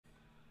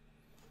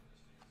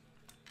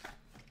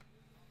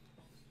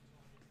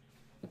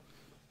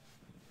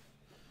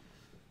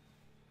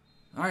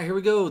All right, here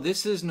we go.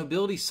 This is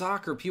Nobility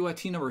Soccer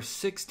PYT number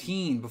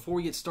 16. Before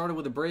we get started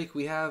with the break,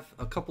 we have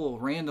a couple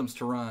of randoms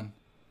to run.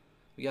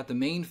 We got the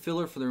main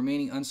filler for the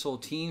remaining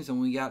unsold teams, and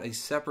we got a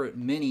separate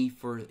mini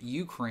for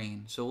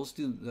Ukraine. So let's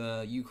do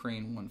the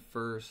Ukraine one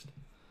first.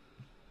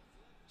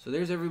 So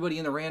there's everybody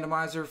in the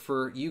randomizer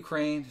for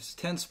Ukraine. It's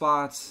 10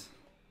 spots.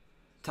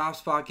 Top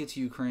spot gets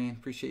Ukraine.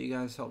 Appreciate you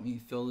guys helping me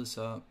fill this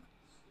up.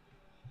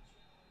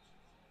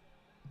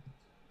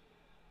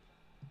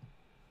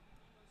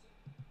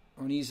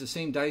 We're going to use the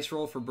same dice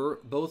roll for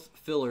both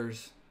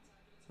fillers,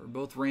 or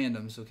both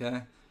randoms,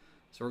 okay?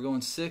 So we're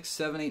going 6,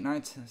 7, 8,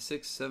 9, 10,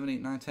 6, 7,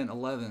 8, 9, 10,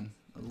 11.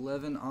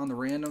 11 on the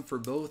random for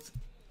both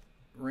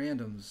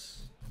randoms.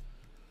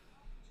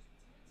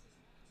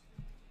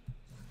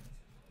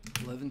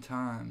 11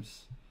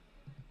 times.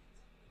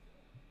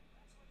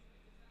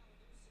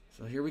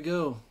 So here we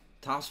go.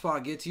 Top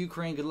spot gets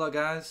Ukraine. Good luck,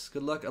 guys.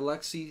 Good luck,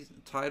 Alexei,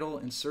 Title,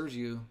 and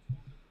Sergio.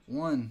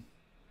 1,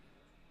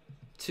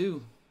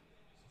 2,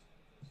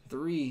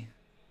 3,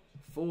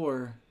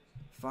 4,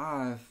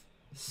 5,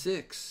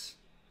 6,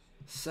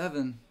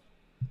 7,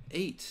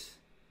 8,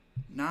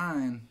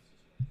 9,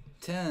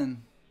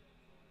 10,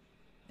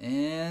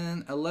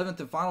 and 11th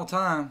and final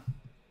time.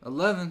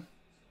 11.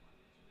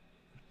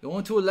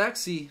 Going to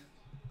Alexei.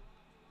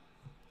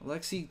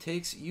 Alexei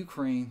takes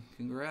Ukraine.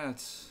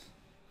 Congrats.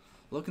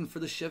 Looking for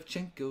the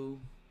Shevchenko.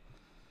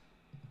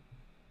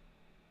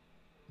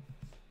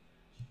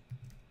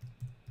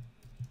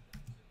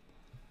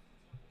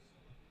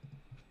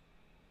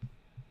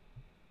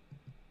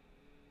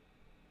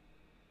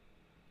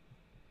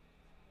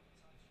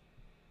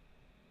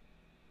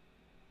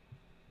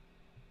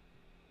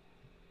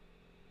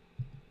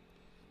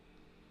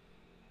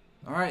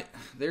 All right,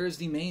 there's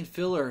the main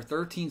filler,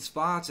 13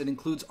 spots. It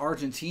includes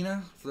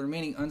Argentina for the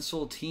remaining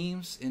unsold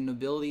teams in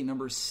Nobility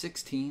number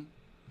 16.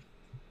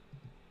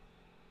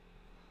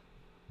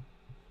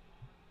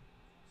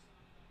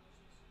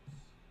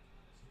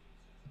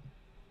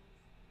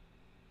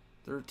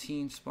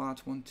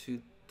 Spots, 1,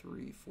 2,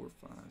 3, 4,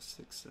 5,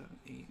 6, 7,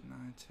 8,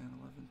 9, 10,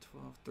 11,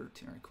 12,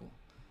 13. All right, cool.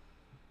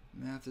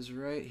 Math is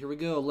right. Here we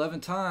go, 11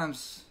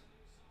 times.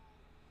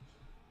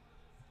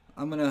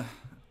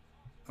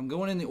 I'm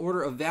going in the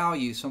order of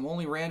value, so I'm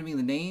only randoming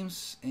the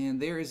names,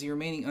 and there is the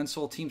remaining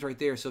unsold teams right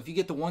there. So if you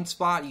get the 1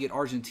 spot, you get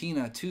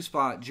Argentina, 2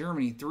 spot,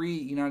 Germany, 3,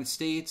 United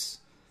States,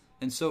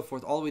 and so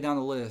forth, all the way down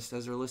the list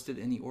as they're listed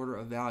in the order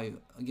of value.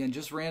 Again,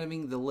 just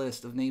randoming the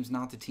list of names,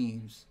 not the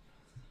teams.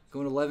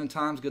 Going 11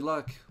 times, good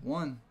luck.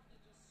 1.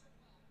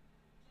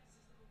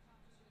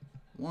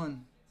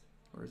 1.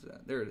 Where is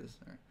that? There it is.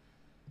 All right.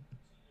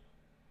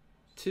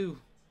 2,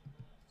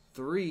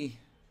 3,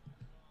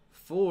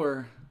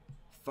 4,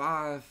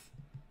 5,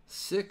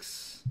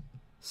 6,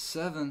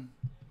 7,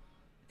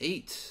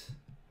 8,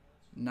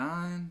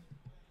 9,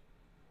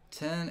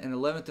 10, and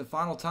 11th and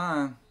final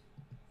time.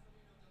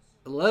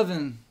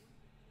 11.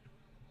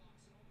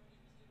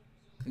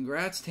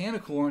 Congrats,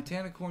 Tanacorn.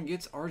 Tanacorn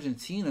gets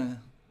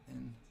Argentina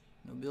and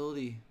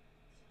Nobility.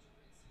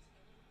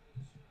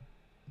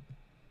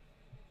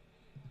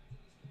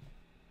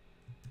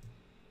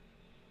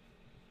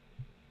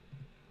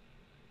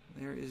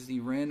 There is the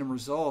random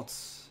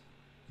results.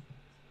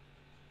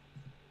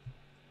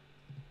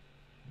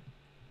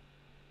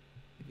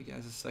 Give you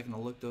guys a second to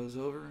look those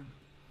over.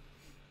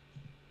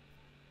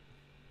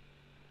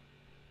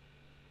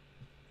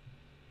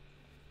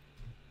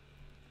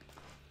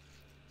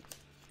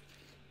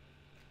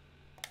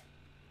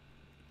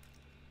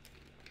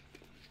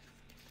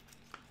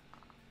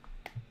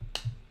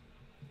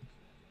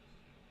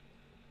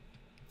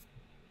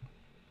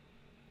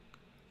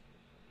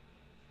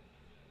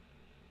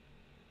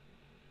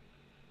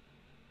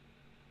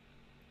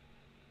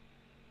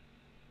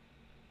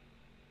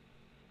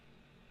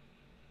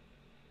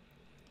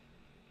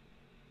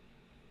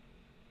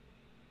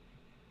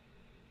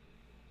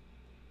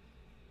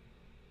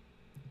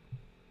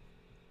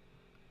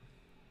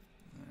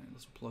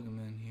 Let's plug them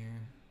in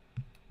here.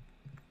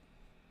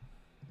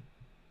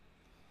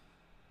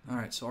 All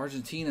right, so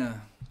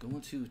Argentina going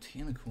to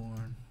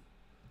Tanacorn.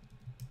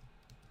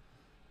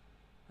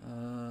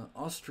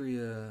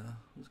 Austria.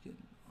 Who's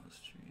getting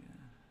Austria?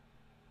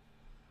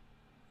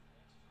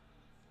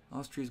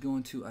 Austria's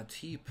going to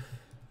Atip.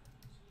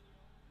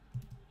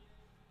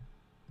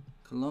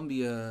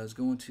 Colombia is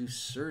going to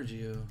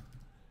Sergio.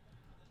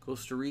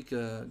 Costa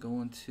Rica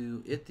going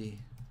to Iti.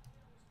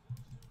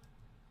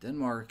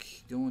 Denmark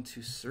going to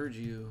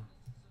Sergio.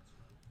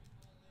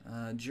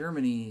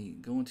 Germany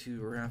going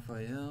to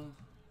Raphael.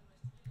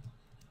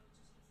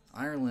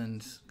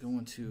 Ireland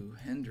going to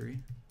Hendry.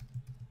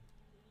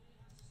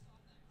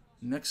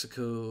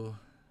 Mexico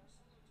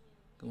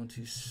going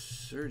to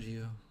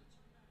Sergio.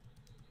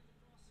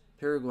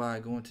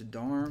 Paraguay going to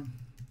Darm.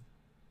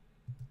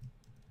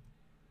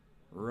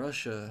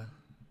 Russia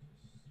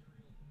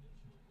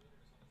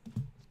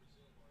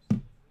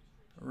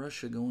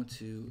going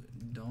to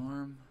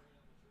Darm.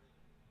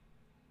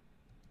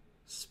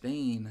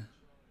 Spain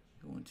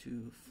going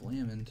to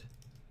Flamand.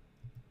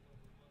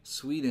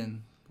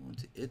 Sweden going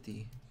to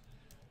Iti.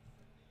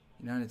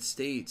 United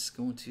States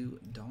going to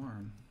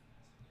Darm.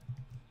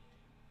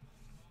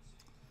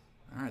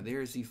 All right,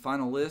 there's the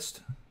final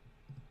list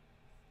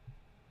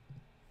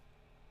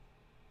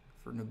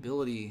for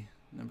Nobility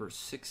number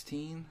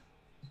 16.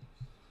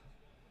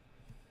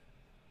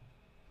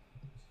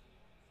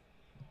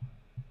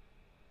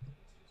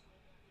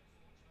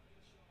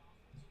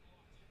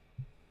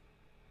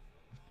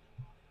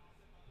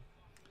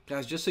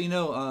 Guys, just so you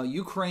know,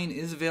 Ukraine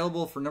is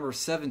available for number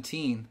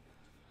 17.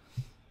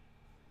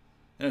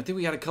 And I think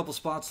we got a couple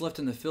spots left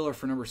in the filler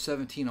for number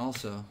 17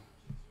 also.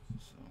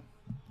 So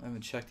I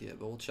haven't checked yet,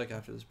 but we'll check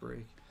after this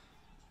break.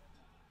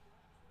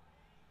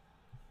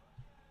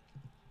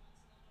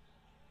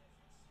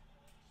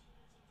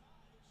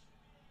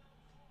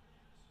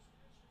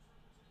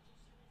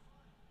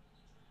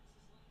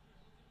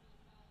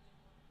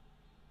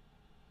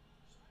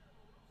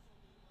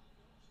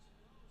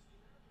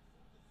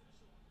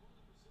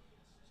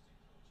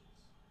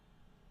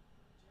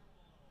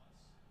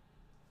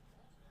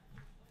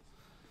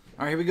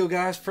 All right, here we go,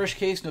 guys. Fresh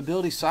case,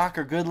 Nobility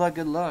Soccer. Good luck,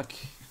 good luck.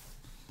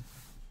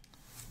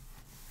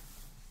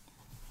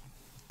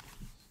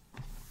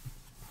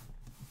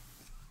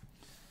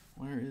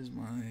 Where is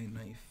my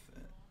knife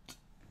at?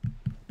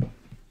 There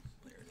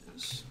it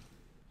is.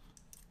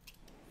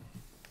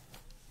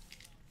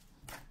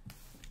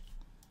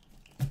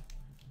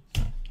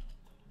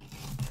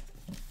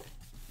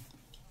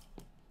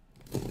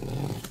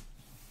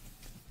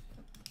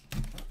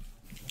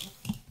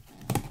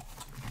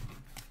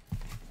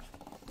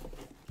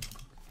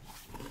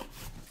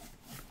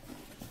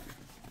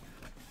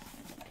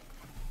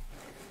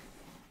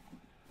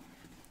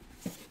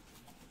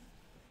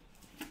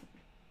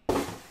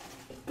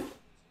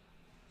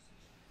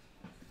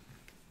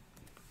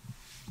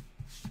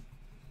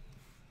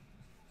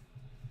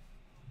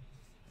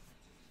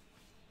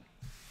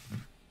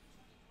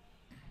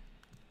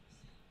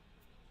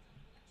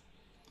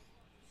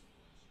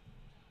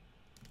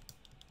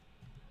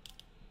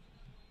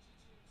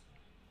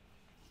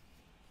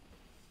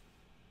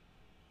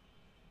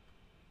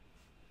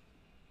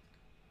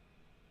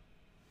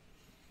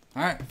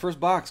 All right, first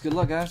box. Good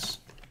luck, guys.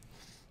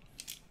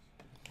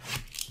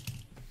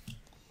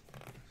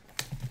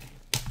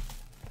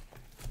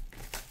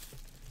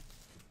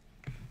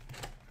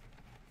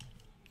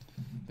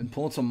 Been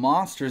pulling some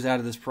monsters out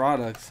of this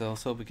product, so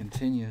let's hope it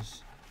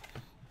continues.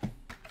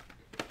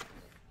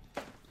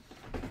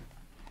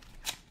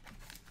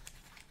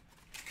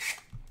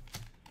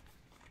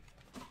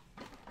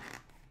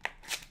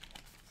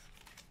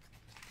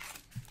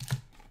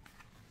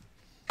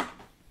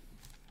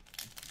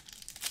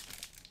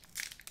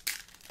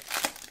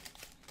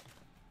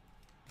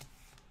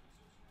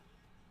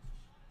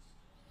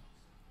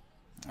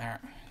 All right.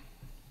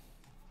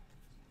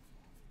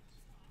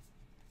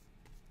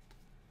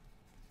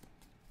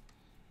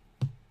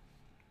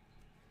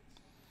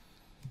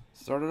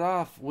 Started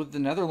off with the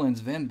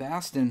Netherlands, Van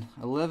Basten,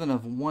 11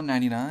 of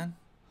 199.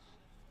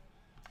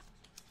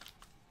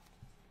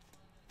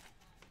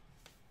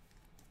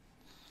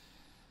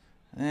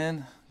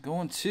 And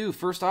going to,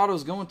 first auto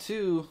is going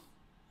to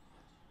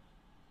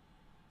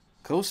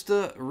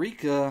Costa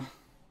Rica.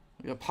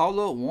 We got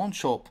Paulo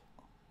Wanchope.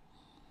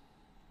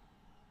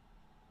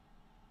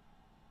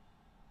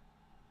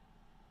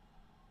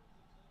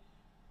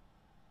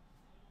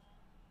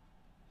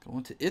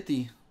 Going to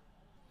Italy.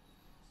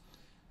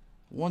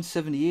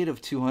 178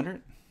 of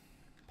 200.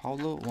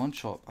 Paulo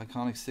Wanchope,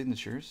 iconic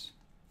signatures.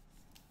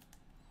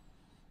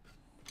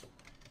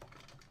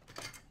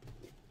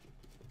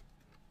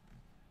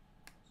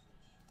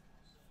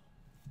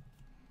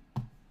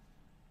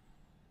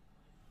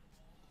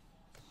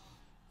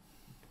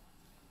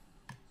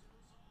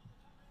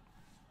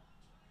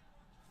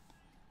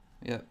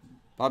 Yeah,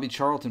 Bobby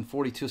Charlton,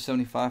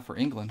 42.75 for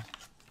England.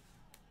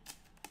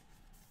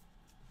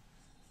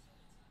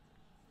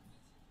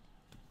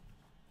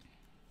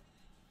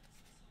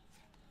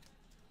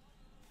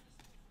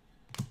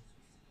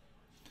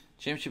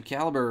 Championship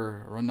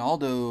caliber,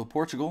 Ronaldo,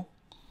 Portugal.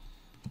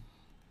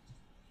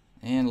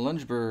 And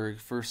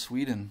Lundberg for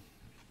Sweden.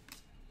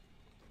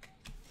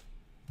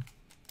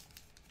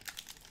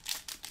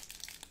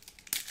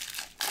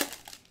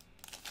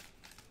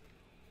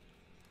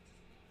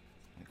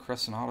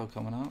 Crescent auto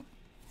coming out.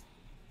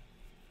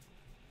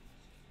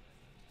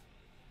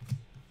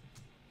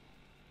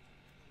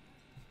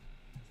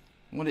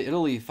 Going to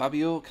Italy,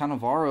 Fabio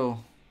Cannavaro.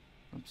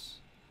 Oops.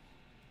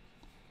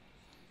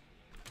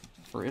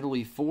 For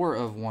Italy, 4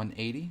 of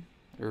 180,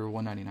 or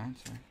 199,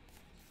 sorry.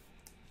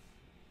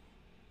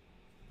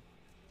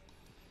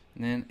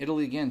 And then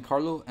Italy again,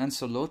 Carlo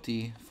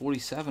Ancelotti,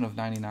 47 of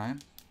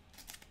 99.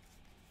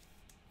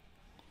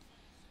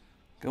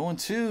 Going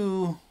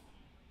to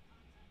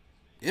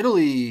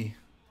Italy.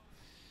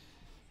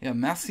 Yeah,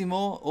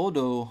 Massimo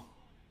Odo.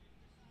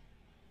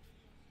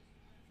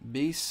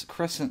 Base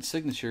crescent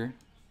signature.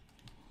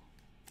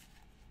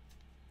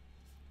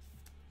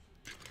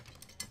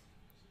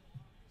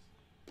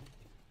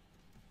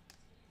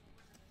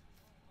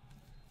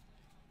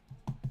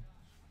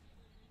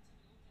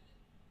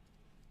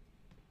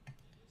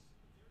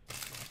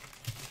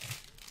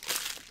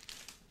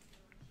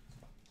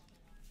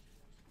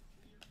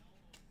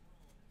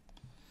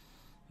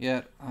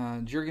 Yeah,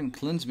 Jurgen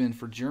Klinsmann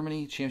for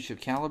Germany,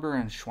 championship caliber,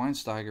 and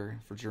Schweinsteiger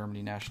for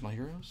Germany, national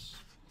heroes.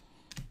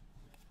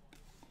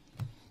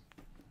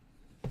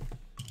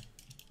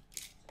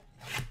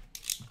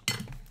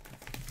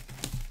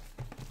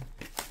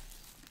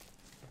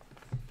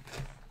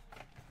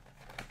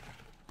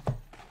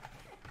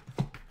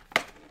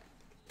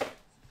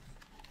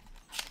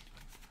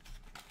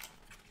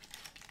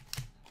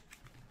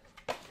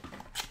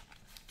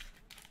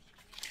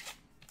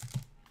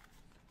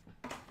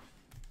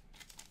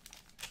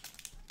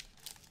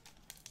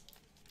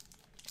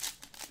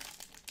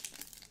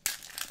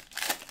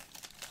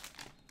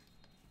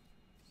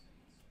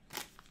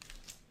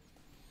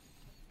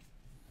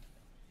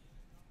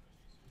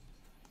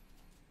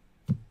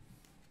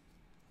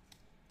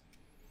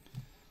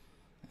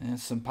 And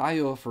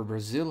Sampaio for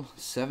Brazil,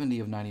 70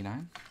 of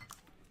 99.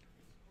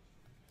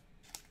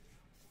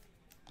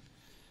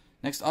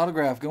 Next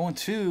autograph going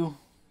to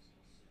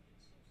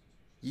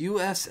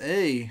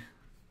USA,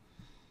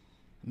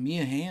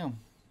 Mia Hamm.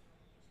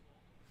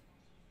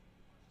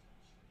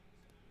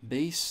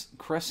 Base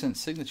crescent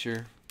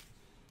signature.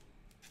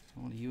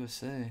 Going to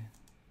USA.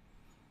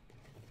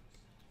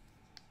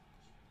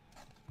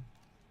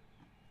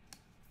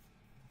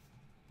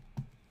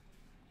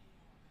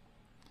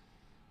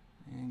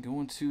 And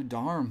going to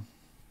Darm.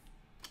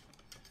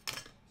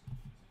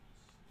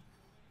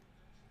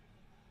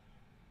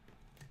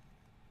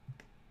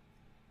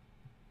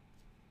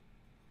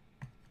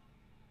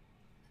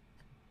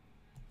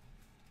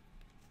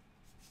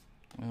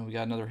 Well, we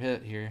got another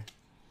hit here.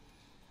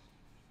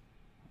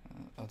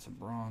 That's a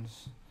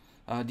bronze.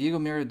 Diego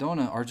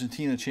Maradona,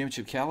 Argentina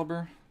championship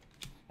caliber.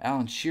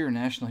 Alan Shearer,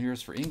 national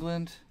heroes for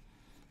England.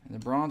 And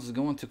the bronze is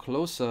going to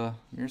Klose,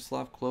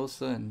 Miroslav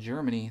Klose in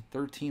Germany,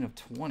 13 of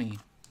 20.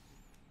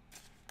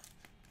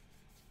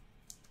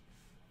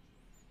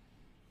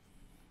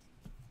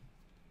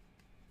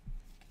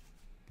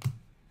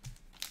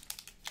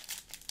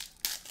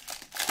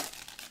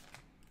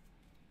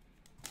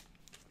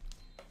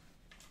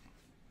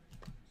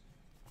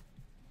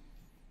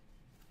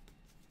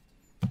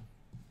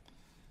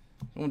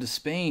 Going to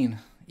Spain,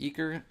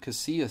 Iker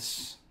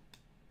Casillas.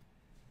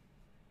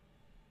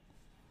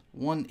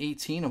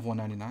 118 of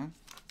 199.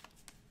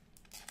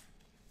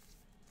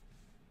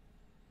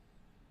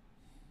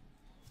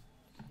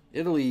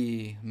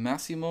 Italy,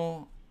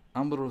 Massimo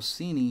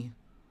Ambrosini.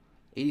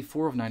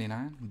 84 of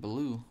 99,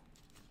 blue.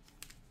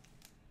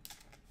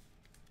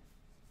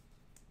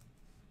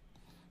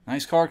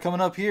 Nice card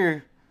coming up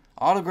here.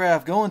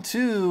 Autograph going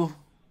to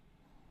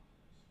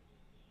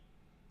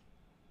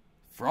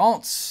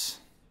France.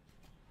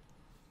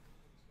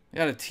 We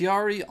got a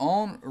Thierry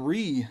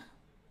Henry. I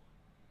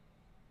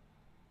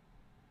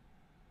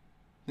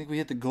think we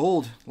hit the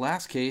gold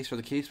last case or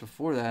the case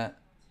before that.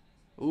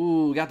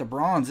 Ooh, we got the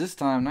bronze this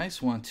time. Nice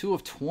one. 2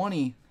 of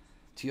 20.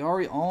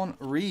 Thierry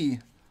Henry.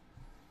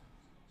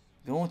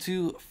 Going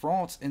to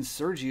France and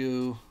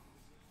Sergio.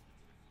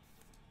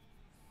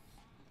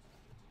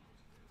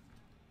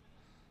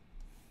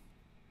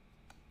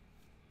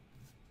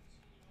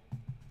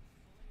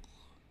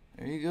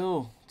 There you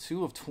go.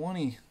 2 of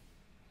 20.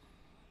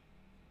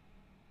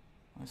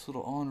 Nice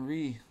little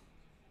Henry.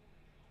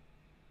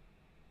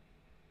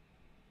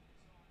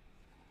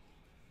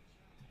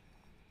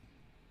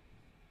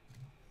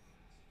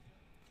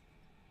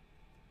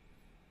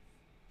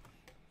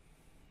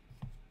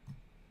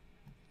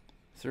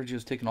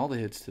 Sergio's taking all the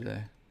hits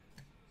today.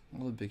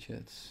 All the big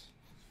hits.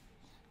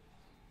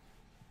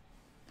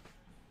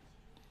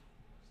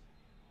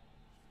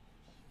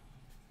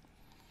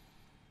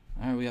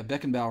 All right, we got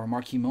Beckenbauer,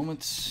 Marquee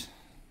Moments.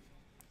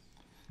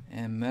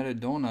 And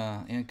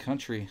Maradona and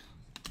Country,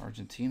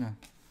 Argentina.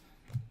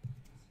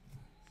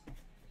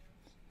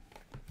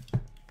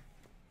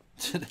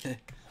 Today.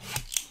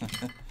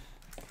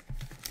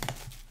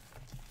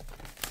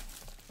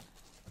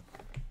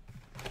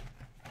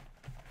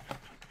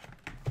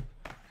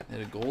 Had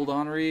a gold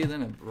Henry,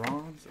 then a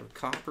bronze or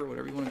copper,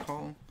 whatever you want to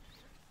call them.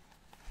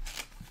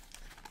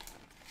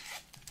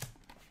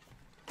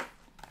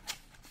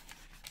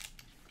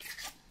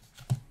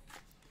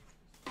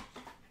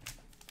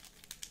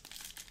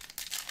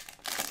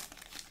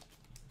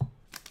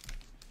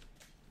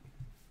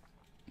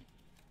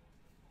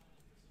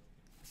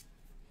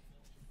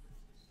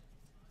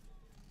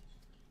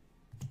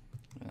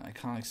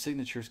 Iconic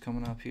signatures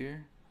coming up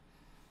here.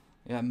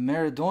 Yeah,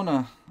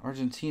 Maradona,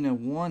 Argentina,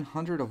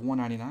 100 of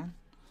 199.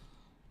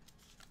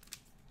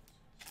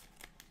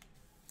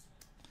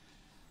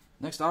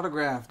 Next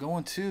autograph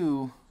going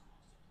to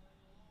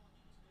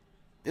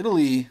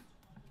Italy.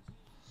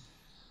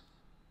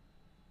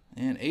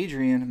 And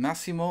Adrian,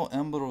 Massimo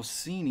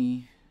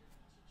Ambrosini.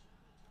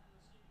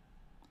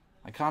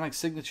 Iconic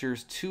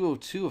signatures,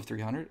 202 of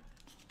 300.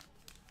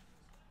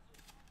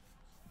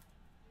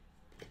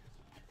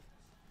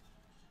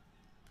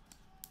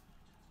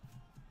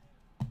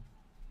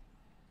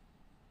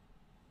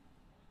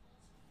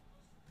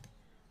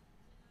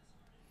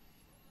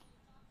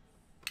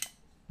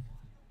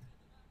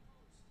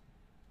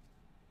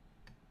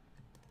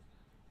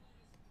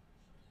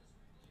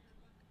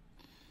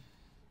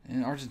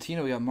 In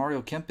Argentina, we got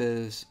Mario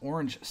Kempes,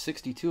 orange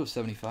 62 of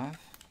 75.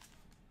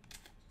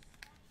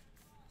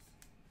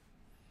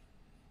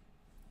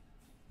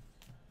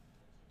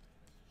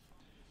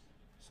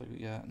 So we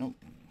got, nope,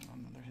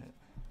 another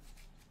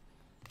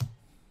hit.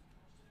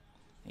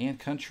 And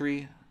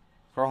country,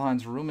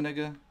 Karl-Heinz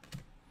Rummenigge,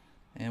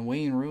 and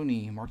Wayne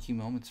Rooney, marquee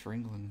moments for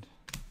England.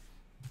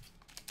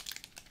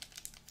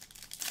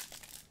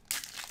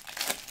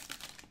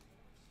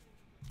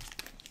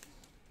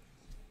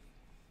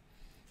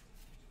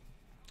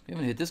 We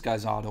haven't hit this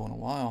guy's auto in a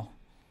while.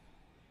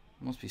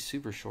 Must be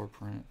super short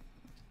print.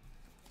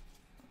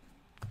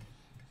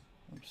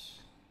 Oops.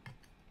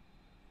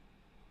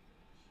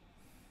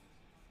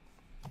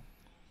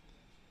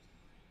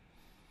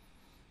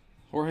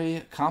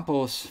 Jorge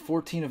Campos,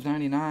 14 of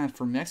 99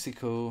 for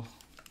Mexico.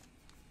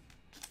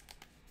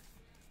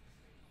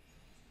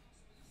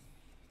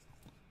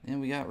 And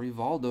we got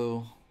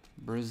Rivaldo,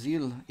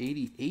 Brazil,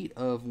 88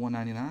 of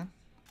 199.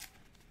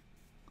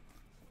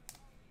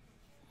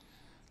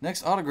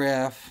 Next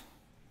autograph,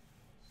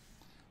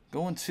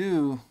 going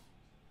to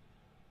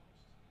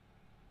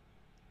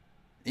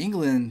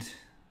England.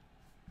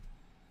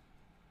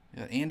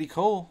 We got Andy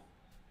Cole,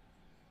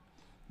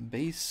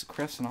 base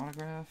crescent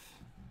autograph.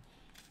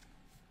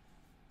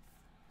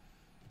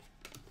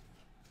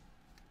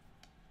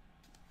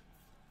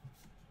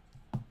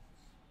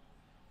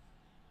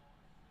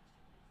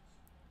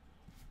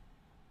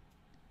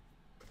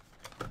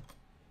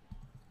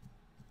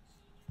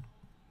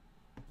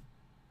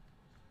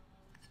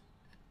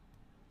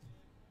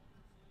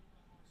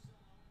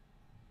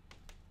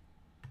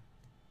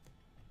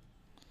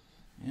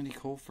 Andy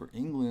Cole for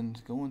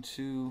England, going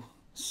to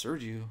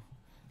Sergio.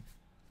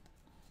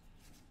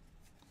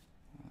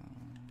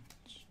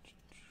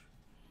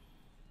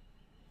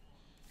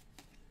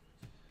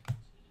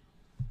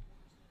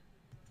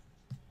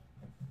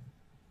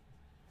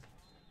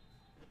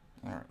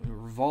 All right,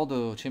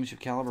 Rivaldo, championship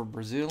caliber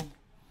Brazil,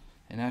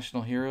 and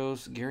national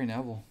heroes Gary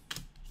Neville.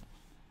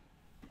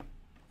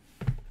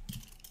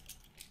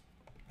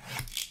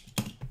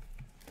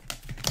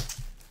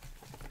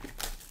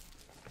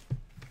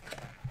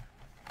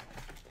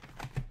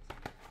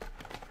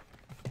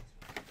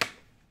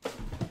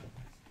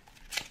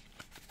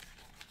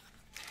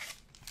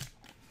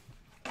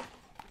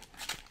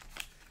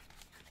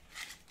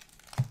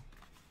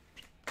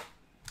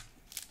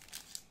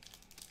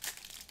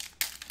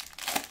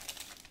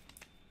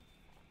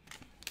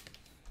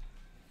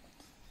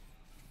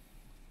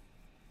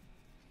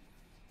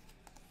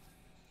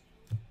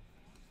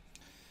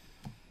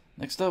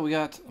 Next up, we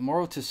got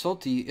Mauro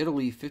Tisolti,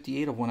 Italy,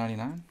 58 of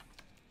 199.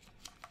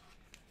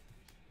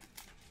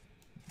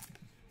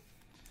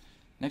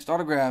 Next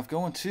autograph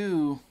going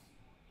to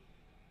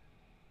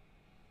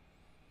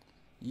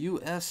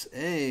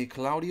USA,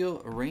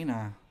 Claudio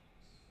Reyna.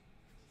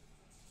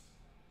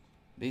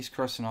 Base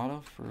crescent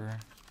auto for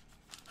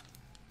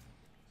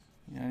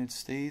United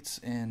States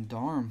and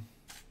Darm.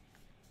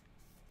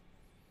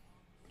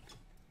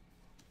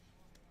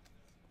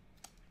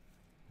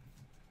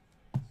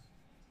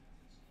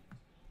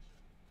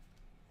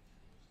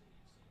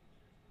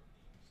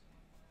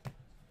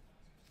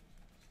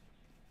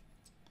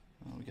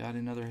 We got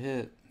another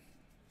hit.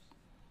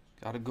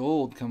 Got a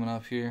gold coming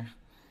up here.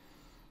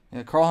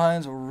 Yeah,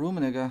 Karl-Heinz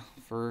Rummenigge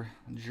for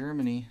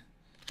Germany.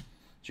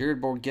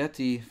 Jared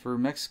Borghetti for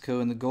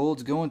Mexico. And the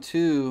gold's going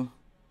to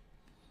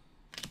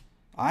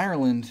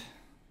Ireland.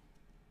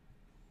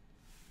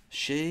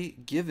 Shea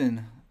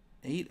Given,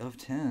 8 of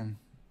 10.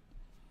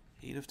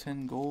 8 of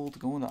 10 gold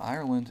going to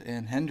Ireland.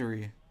 And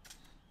Hendry.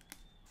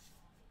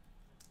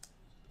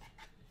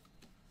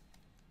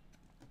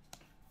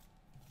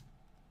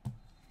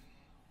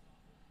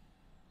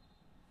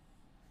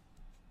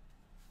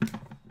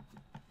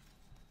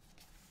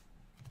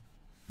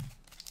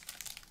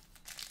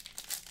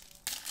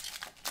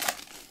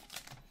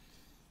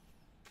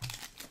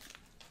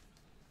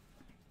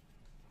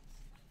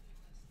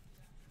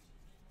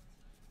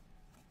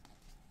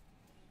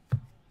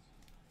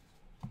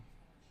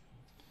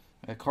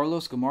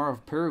 Carlos Gamara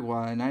of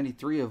Paraguay,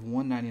 93 of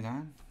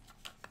 199.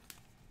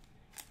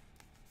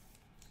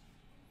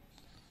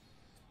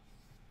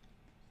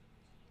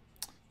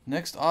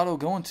 Next auto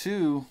going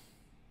to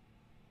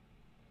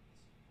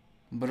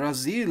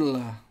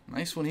Brazil.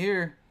 Nice one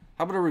here.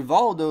 How about a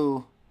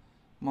Rivaldo?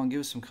 Come on, give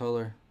us some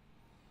color.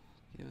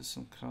 Give us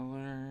some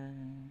color.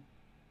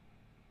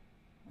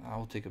 I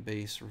will take a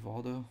base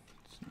Rivaldo.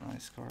 It's a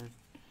nice card.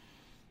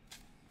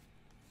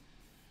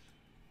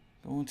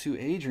 Going to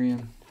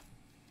Adrian.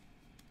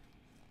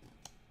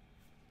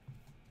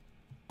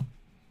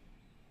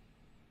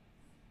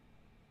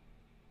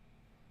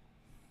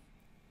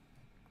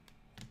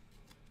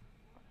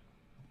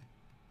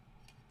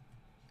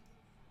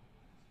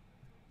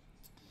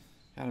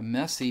 Got a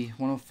Messi,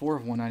 104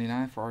 of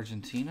 199 for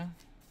Argentina.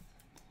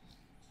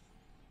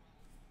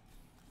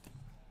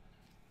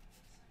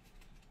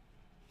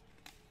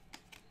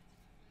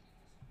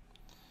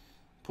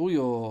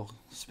 Puyol,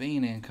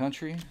 Spain and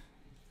country.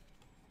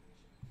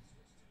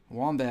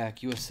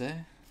 Wambach,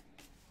 USA.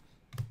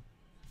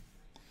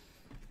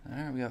 All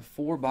right, we got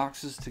 4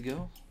 boxes to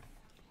go.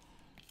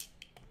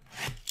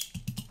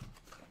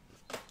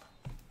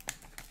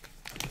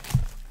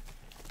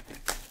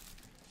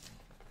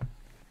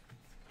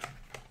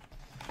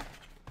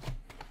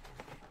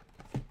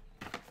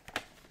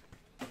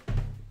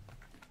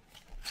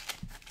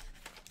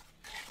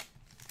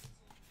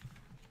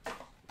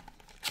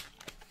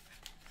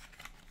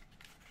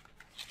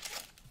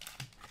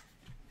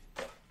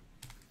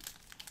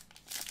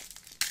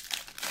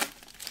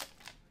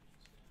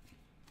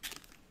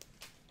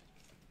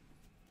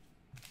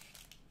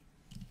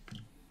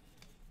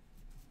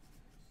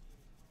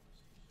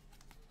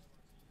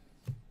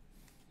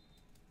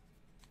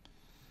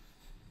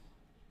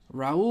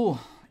 Raul,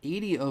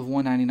 80 of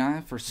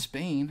 199 for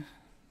Spain.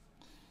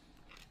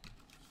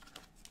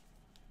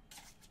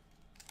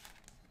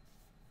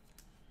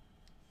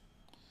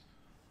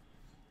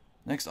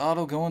 Next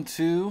auto going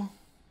to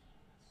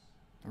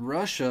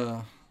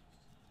Russia.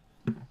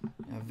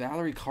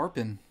 Valerie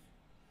Karpin.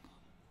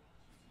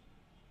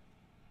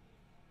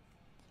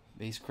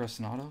 Base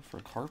Crescent auto for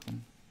Karpin.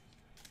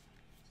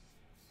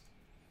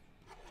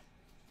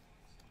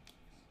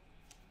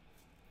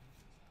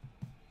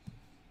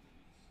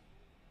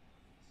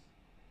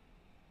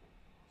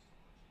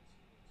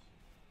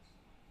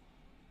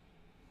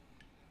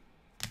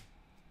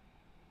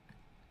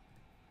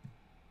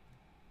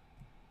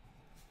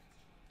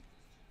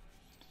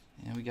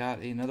 And we got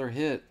another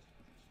hit.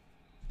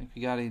 I think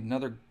we got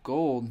another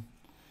gold.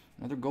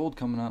 Another gold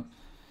coming up.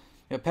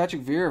 We got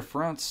Patrick Vieira,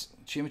 France,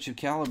 Championship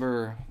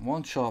Caliber,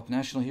 One Chop,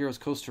 National Heroes,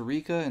 Costa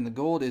Rica. And the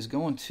gold is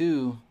going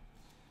to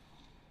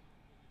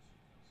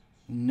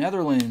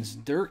Netherlands,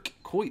 Dirk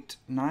Kuyt,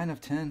 9 of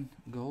 10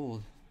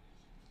 gold.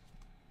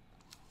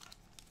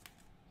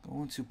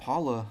 Going to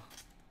Paula.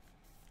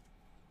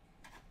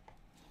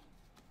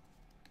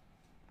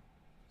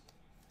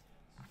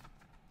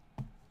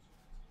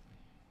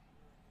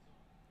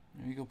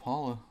 There you go,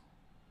 Paula.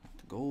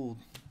 The gold.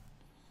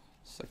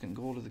 Second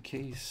gold of the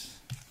case.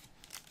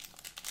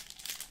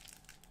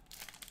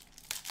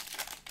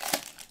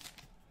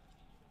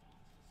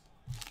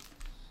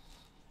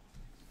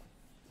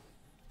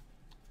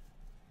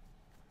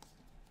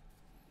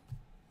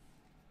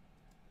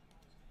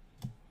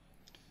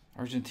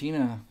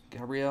 Argentina,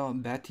 Gabriel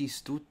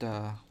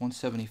Batistuta,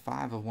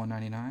 175 of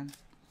 199.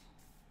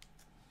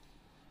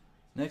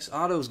 Next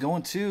auto is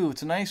going to,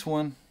 it's a nice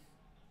one.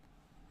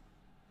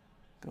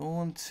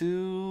 Going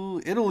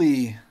to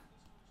Italy.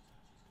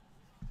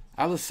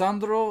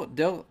 Alessandro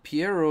Del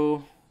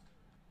Piero.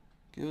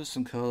 Give us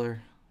some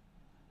color.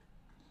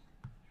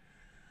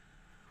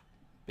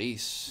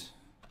 Base.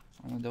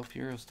 Del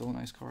Piero, still a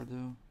nice card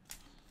though.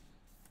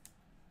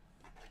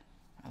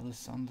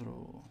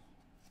 Alessandro.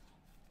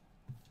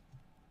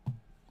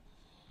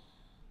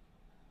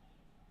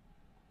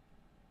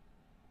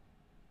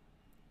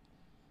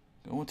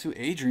 Going to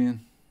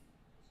Adrian.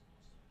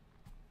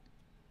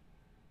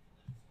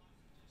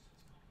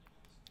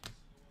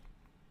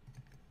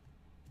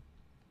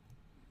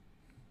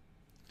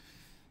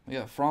 We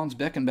got Franz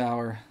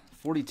Beckenbauer,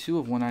 42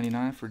 of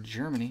 199 for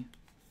Germany.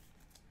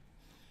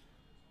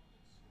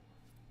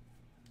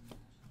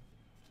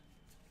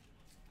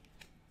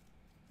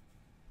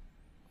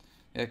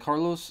 Yeah,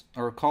 Carlos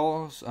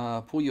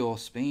Puyol,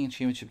 Spain,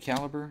 Championship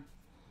Caliber.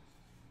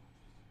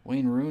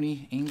 Wayne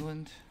Rooney,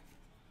 England.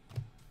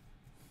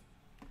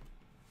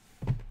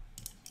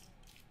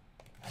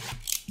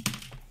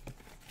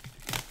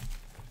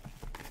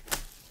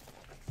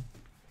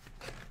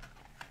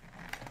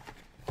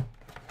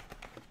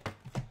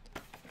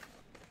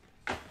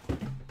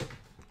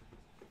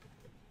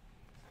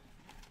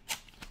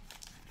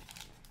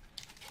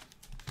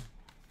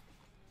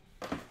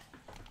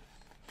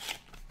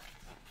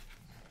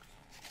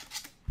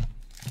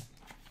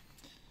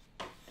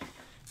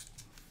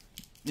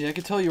 Yeah, I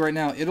can tell you right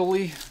now,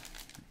 Italy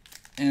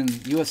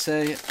and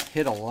USA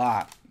hit a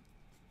lot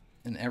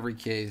in every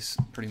case,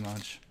 pretty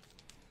much.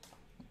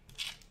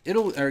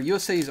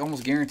 USA is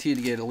almost guaranteed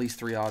to get at least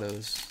 3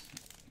 autos,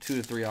 2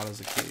 to 3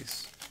 autos a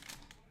case.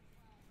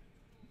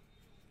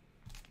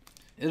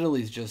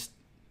 Italy's just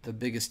the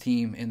biggest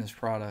team in this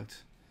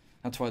product.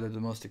 That's why they're the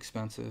most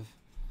expensive.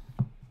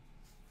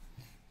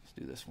 Let's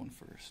do this one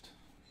first.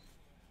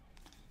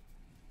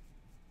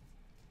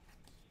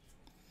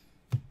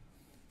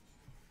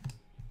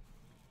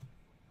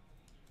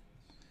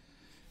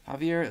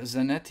 Javier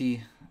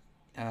Zanetti,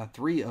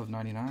 3 of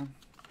 99.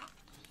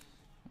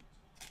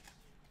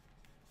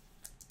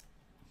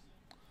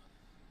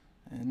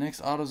 And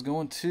next auto's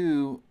going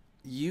to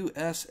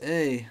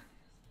USA.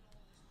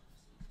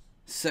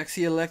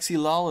 Sexy Alexi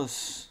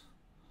Lawless.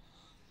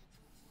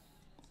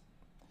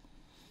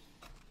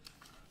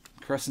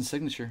 Crescent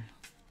signature.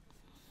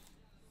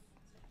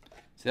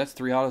 See, that's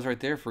 3 autos right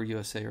there for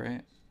USA,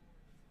 right?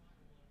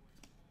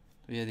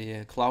 We had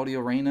the Claudio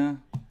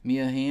Reyna,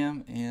 Mia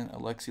Hamm, and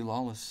Alexi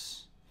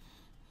Lawless.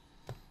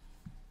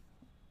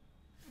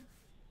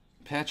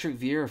 Patrick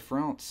Vieira,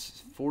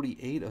 France,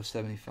 48 of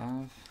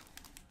 75.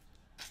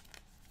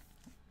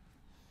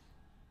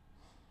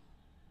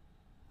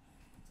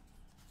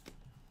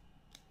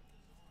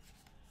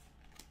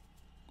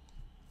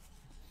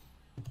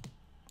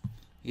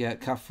 You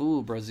got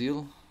Cafu,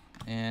 Brazil,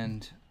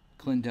 and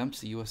Clint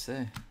Dempsey,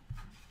 USA.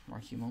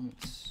 Marquee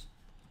moments.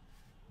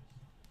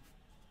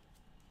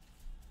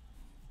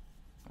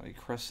 Got a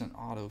Crescent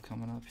auto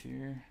coming up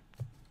here.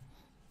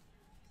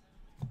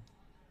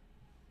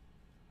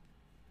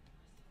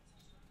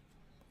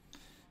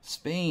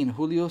 Spain,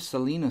 Julio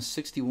Salinas,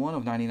 61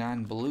 of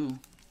 99, blue.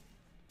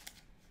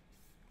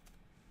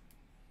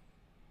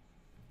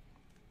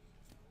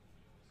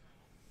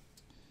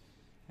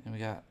 And we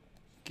got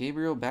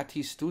Gabriel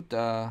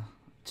Batistuta,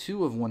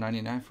 2 of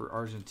 199 for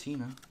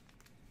Argentina.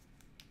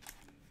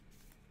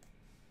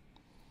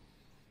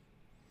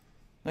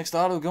 Next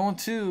auto going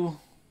to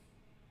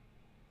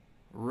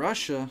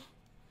Russia.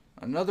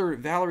 Another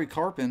Valerie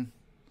Karpin.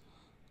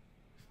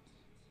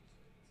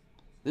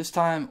 This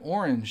time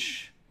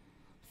orange.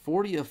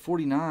 40 of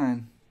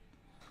 49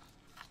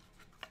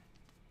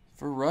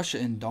 for Russia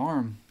and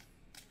Darm.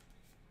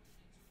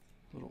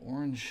 Little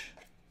orange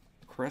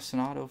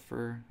Crescent auto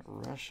for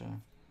Russia.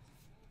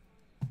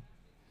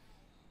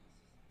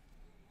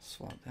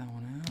 Swap that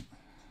one out.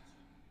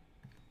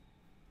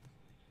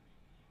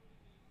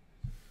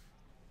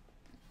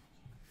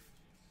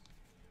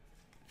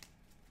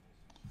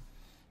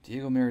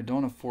 Diego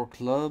Maradona for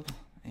Club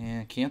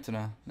and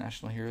Cantona,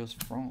 National Heroes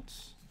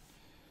France.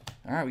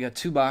 All right, we got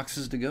 2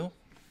 boxes to go.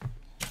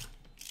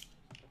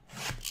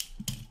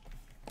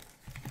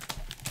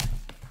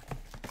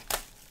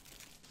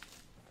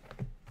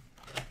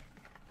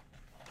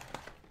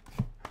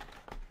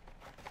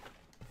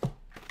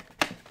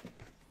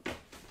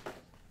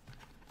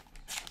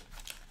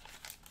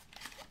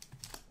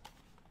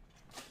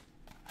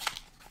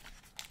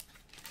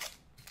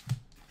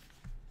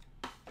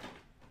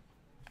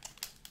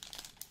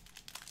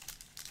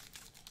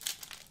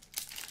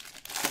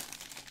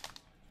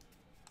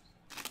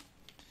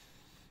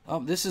 Oh,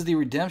 this is the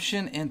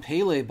Redemption and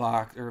Pele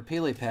box or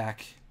Pele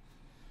pack.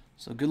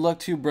 So good luck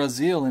to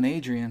Brazil and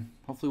Adrian.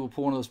 Hopefully we'll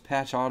pull one of those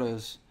patch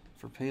autos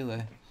for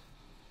Pele.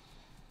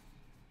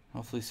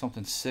 Hopefully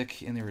something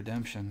sick in the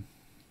Redemption.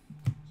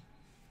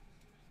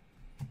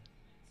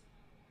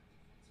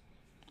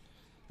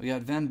 We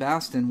got Van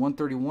Basten,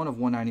 131 of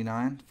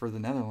 199 for the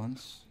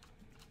Netherlands.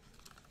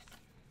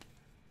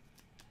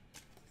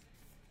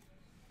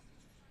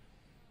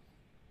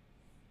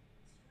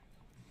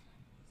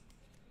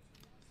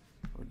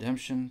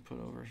 Redemption put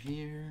over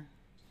here.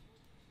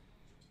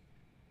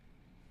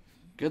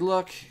 Good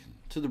luck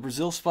to the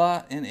Brazil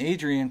spot and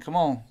Adrian. Come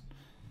on.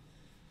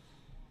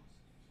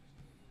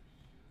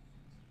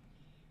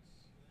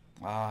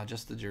 Ah,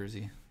 just the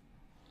jersey.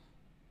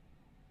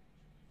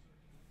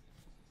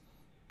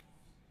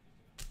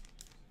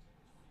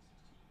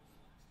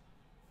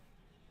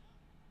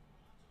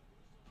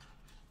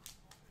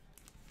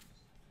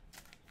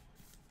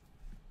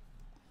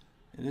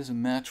 It is a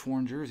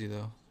match-worn jersey,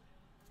 though.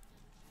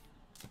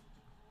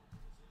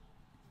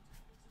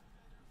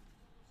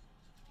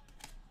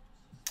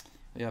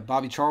 Yeah,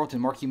 Bobby Charlton,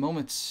 Marquee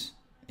Moments,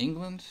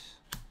 England.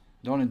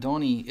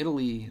 Donadoni,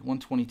 Italy,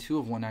 122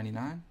 of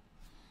 199.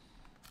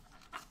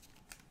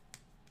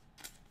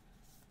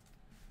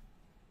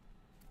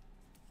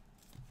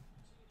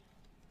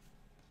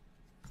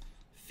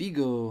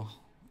 Figo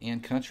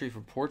and Country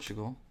for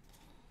Portugal.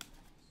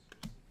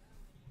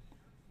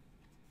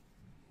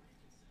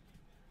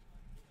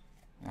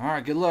 All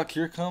right, good luck.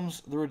 Here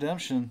comes the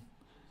Redemption.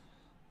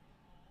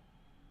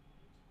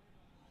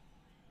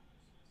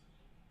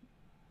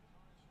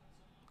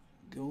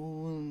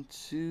 Going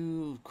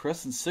to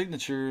Crescent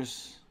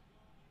Signatures.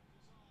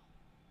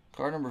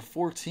 Card number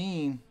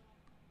 14.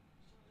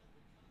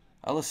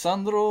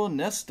 Alessandro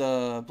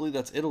Nesta. I believe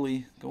that's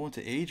Italy. Going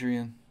to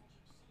Adrian.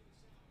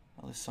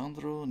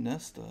 Alessandro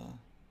Nesta.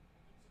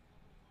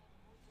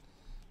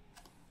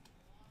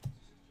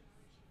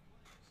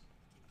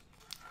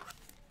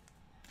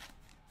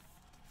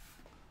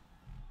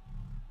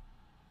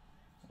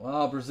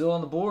 Wow, Brazil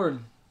on the board.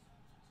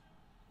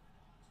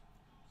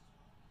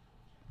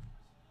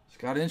 It's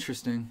got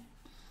interesting.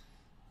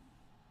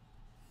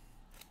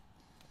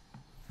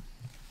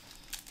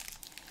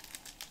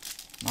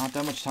 Not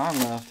that much time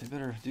left. They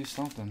better do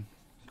something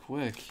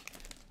quick.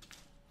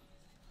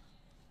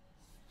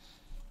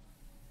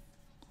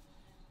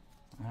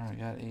 All right,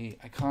 got a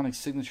iconic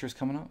signatures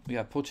coming up. We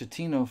got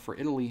Pochettino for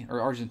Italy or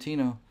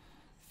Argentina,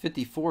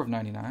 54 of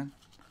 99.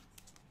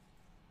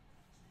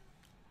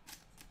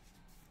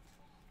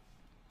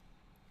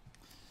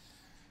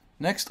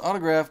 Next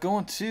autograph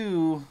going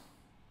to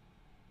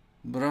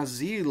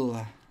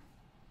Brazil.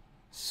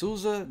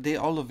 Souza de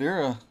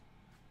Oliveira.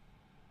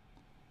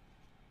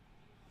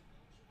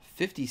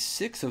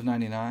 56 of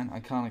 99.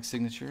 Iconic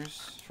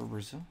signatures for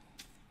Brazil.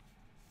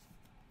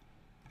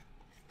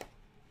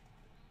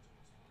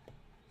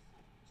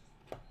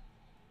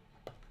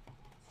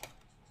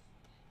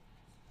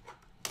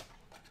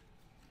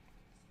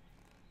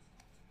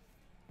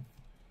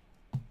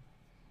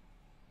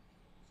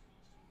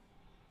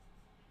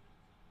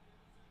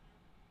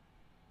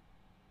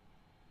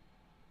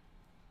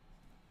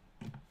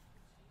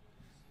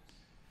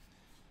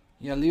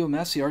 Yeah, Leo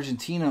Messi,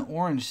 Argentina,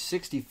 orange,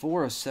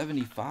 64 of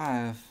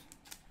 75.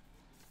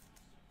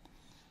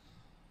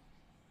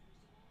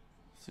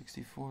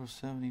 64 of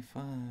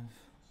 75.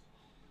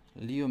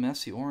 Leo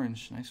Messi,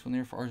 orange. Nice one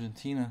there for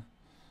Argentina.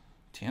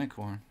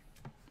 Tanicorn.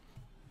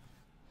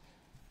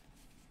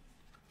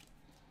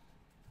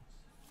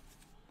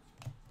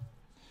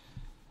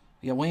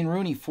 We got Wayne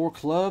Rooney, 4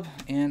 club,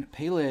 and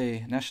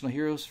Pele, National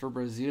Heroes for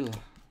Brazil.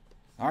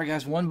 All right,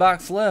 guys, 1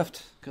 box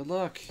left. Good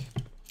luck.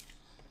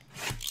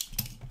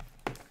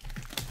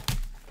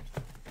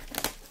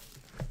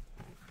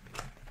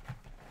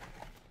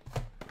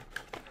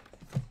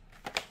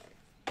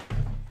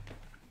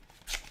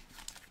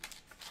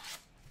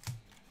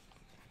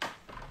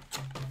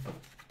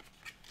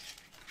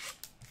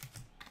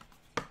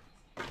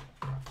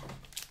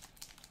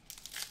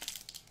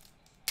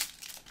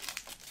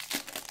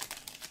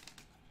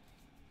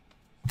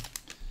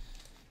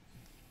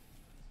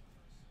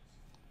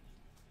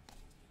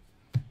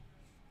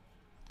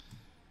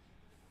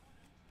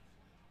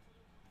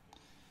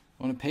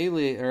 Going to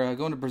Pele, or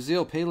going to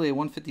Brazil, Pele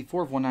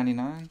 154 of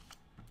 199.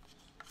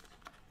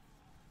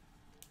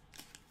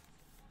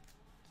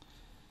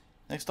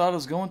 Next auto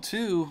is going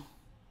to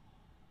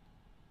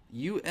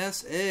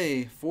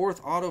USA. 4th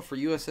auto for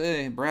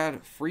USA,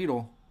 Brad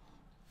Friedel.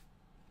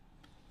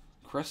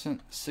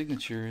 Crescent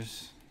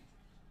signatures.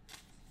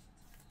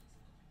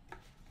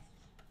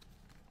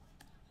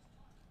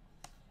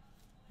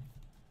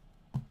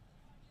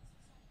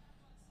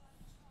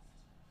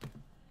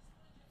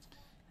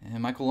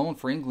 And Michael Owen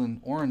for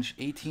England, orange,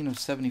 18 of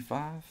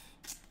 75.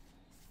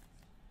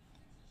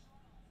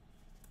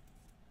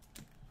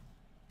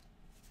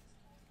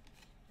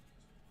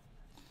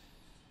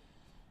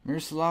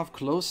 Miroslav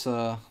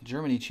Klose,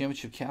 Germany,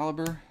 championship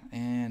caliber.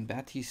 And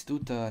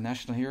Batistuta,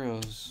 National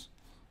Heroes.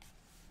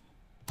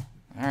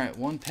 All right,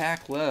 1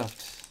 pack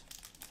left.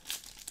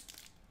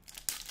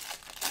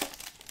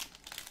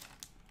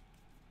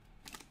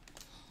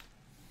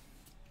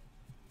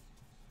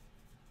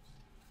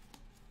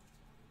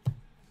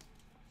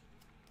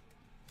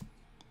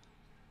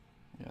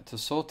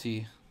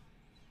 Tassolti,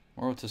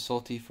 Mauro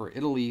Tassolti for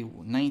Italy,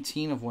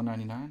 19 of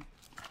 199.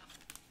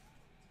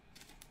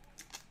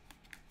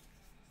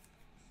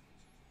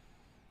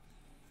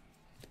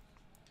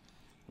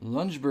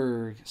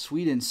 Lundberg,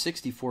 Sweden,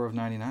 64 of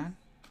 99.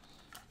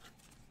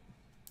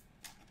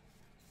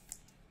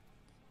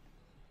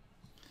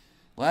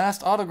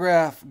 Last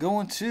autograph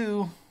going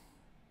to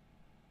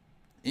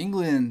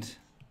England.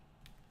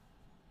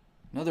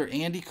 Another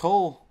Andy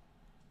Cole.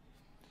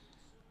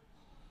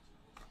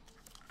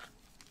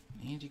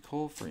 Andy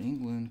Cole for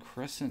England,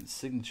 crescent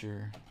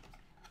signature.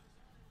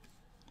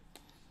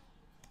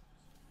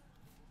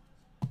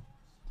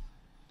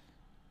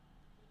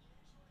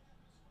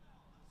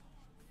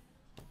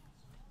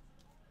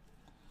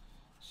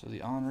 So the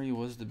Henry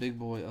was the big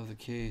boy of the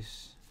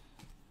case.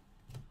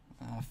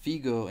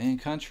 Figo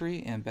and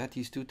Country, and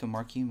Batistuta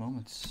marquee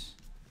moments.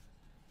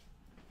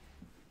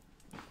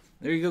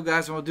 There you go,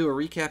 guys. I'm going to do a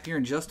recap here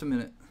in just a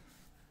minute.